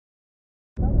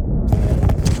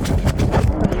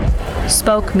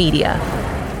Spoke Media.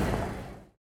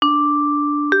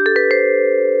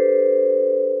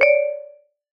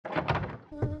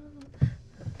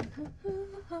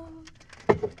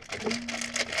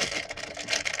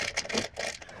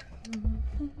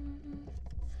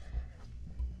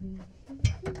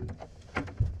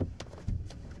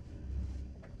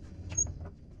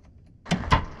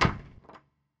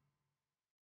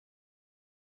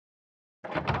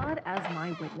 God as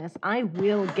my witness, I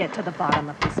will get to the bottom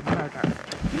of this murder.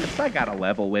 Yes, I gotta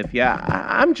level with ya.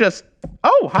 I'm just...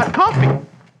 Oh, hot coffee.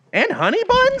 And honey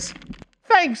buns?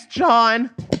 Thanks,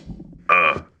 John.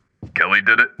 Kelly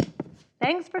did it?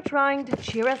 Thanks for trying to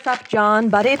cheer us up, John,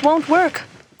 but it won't work.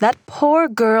 That poor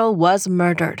girl was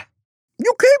murdered.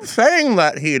 You keep saying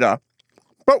that, Hida.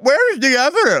 But where's the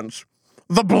evidence?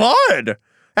 The blood.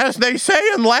 As they say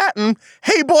in Latin,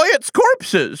 habeat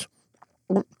corpses.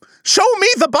 Show me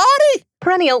the body!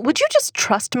 Perennial, would you just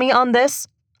trust me on this?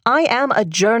 I am a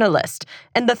journalist,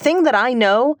 and the thing that I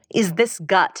know is this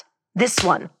gut. This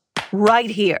one. Right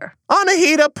here.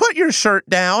 Anahita, put your shirt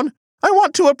down. I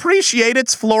want to appreciate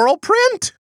its floral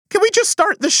print. Can we just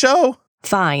start the show?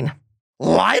 Fine.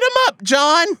 Light 'em up,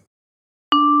 John!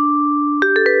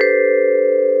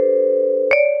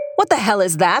 What the hell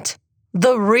is that?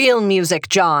 The real music,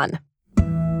 John.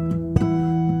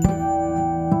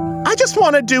 I just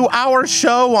want to do our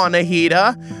show,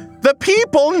 Anahita. The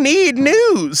people need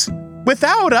news.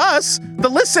 Without us, the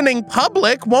listening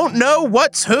public won't know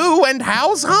what's who and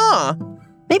how's huh.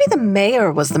 Maybe the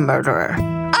mayor was the murderer.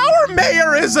 Our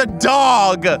mayor is a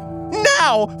dog.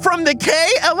 Now, from the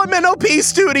KLMNOP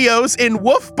studios in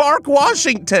Wolf Park,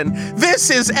 Washington, this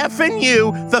is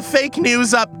FNU, the fake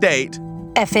news update.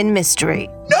 Effin' mystery.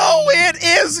 No, it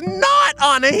is not,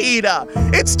 Anahita.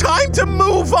 It's time to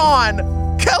move on.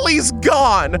 Kelly's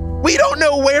gone. We don't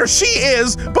know where she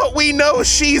is, but we know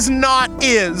she's not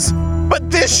is.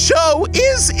 But this show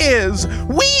is.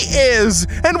 We is.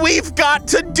 And we've got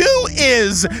to do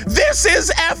is. This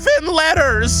is effing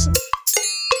letters.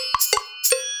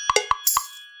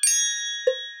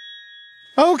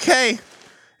 Okay.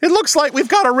 It looks like we've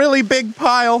got a really big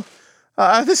pile.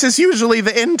 This is usually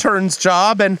the intern's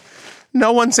job, and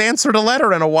no one's answered a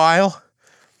letter in a while.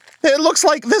 It looks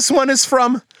like this one is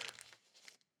from...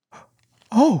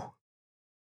 Oh,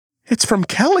 it's from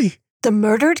Kelly. The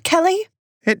murdered Kelly?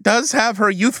 It does have her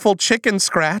youthful chicken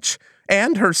scratch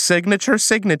and her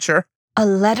signature. A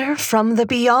letter from the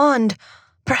beyond.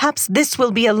 Perhaps this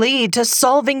will be a lead to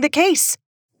solving the case.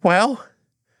 Well,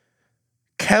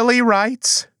 Kelly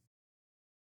writes,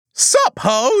 "Sup,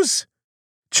 hoes?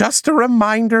 Just a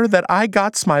reminder that I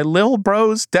got my lil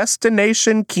bro's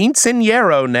destination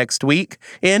quinceañero next week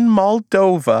in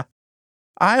Moldova.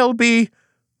 I'll be...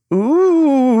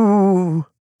 Ooh.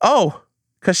 Oh,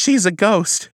 'cause she's a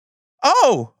ghost.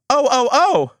 Oh,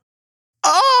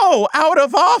 out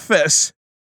of office.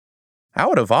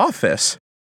 Out of office?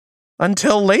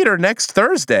 Until later next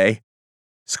Thursday.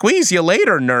 Squeeze you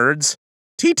later, nerds.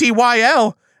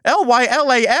 TTYL,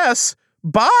 LYLAS,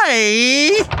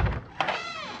 bye.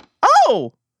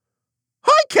 Oh,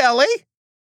 hi, Kelly.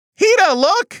 Hida,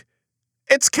 look.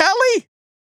 It's Kelly.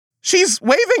 She's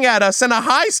waving at us in a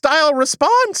high-style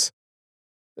response.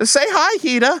 Say hi,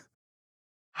 Hida.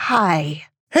 Hi.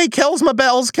 Hey, Kelsma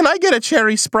Bells, can I get a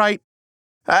cherry Sprite?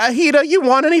 Hida, you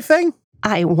want anything?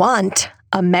 I want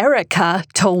America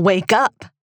to wake up.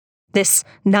 This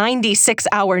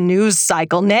 96-hour news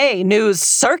cycle, nay, news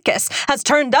circus, has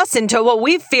turned us into what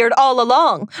we've feared all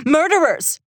along,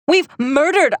 murderers. We've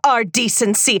murdered our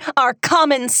decency, our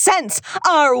common sense,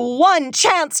 our one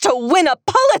chance to win a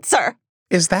Pulitzer.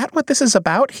 Is that what this is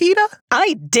about, Hida?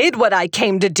 I did what I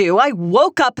came to do. I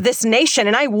woke up this nation,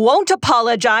 and I won't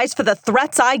apologize for the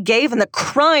threats I gave and the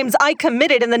crimes I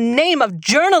committed in the name of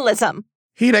journalism.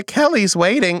 Hida, Kelly's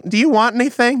waiting. Do you want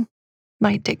anything?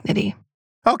 My dignity.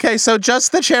 Okay, so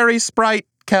just the cherry Sprite,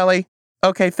 Kelly.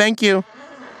 Okay, thank you.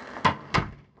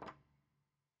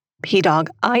 P-Dog,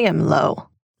 I am low.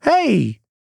 Hey.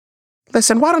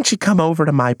 Listen, why don't you come over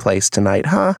to my place tonight,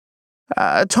 huh?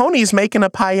 Tony's making a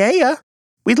paella.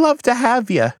 We'd love to have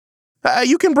you.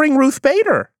 You can bring Ruth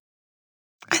Bader.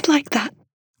 I'd like that.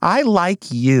 I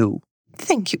like you.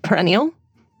 Thank you, Perennial.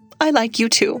 I like you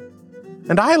too.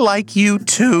 And I like you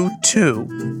too.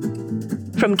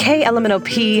 From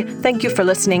KLMNOP, thank you for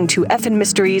listening to Effin'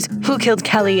 Mysteries, Who Killed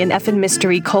Kelly in Effin'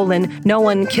 Mystery, No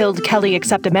one killed Kelly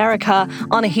except America,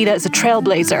 Anahita is a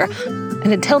trailblazer.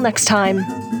 And until next time,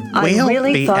 I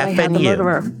really thought I had the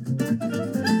murderer.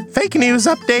 Fake News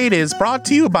Update is brought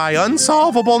to you by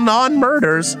Unsolvable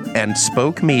Non-Murders and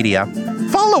Spoke Media.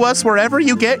 Follow us wherever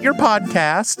you get your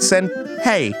podcasts, and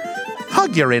hey,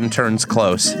 hug your interns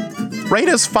close. Rate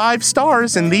us 5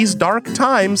 stars in these dark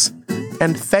times,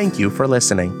 and thank you for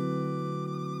listening.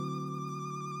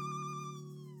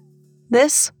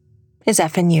 This is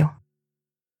FNU.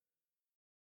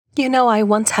 You know, I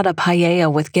once had a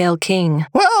paella with Gail King.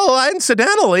 Well,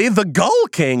 incidentally, the Gull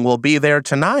King will be there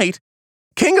tonight.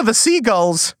 King of the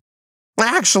Seagulls.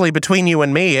 Actually, between you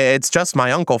and me, it's just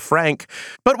my Uncle Frank,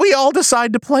 but we all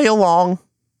decide to play along.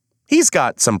 He's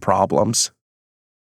got some problems.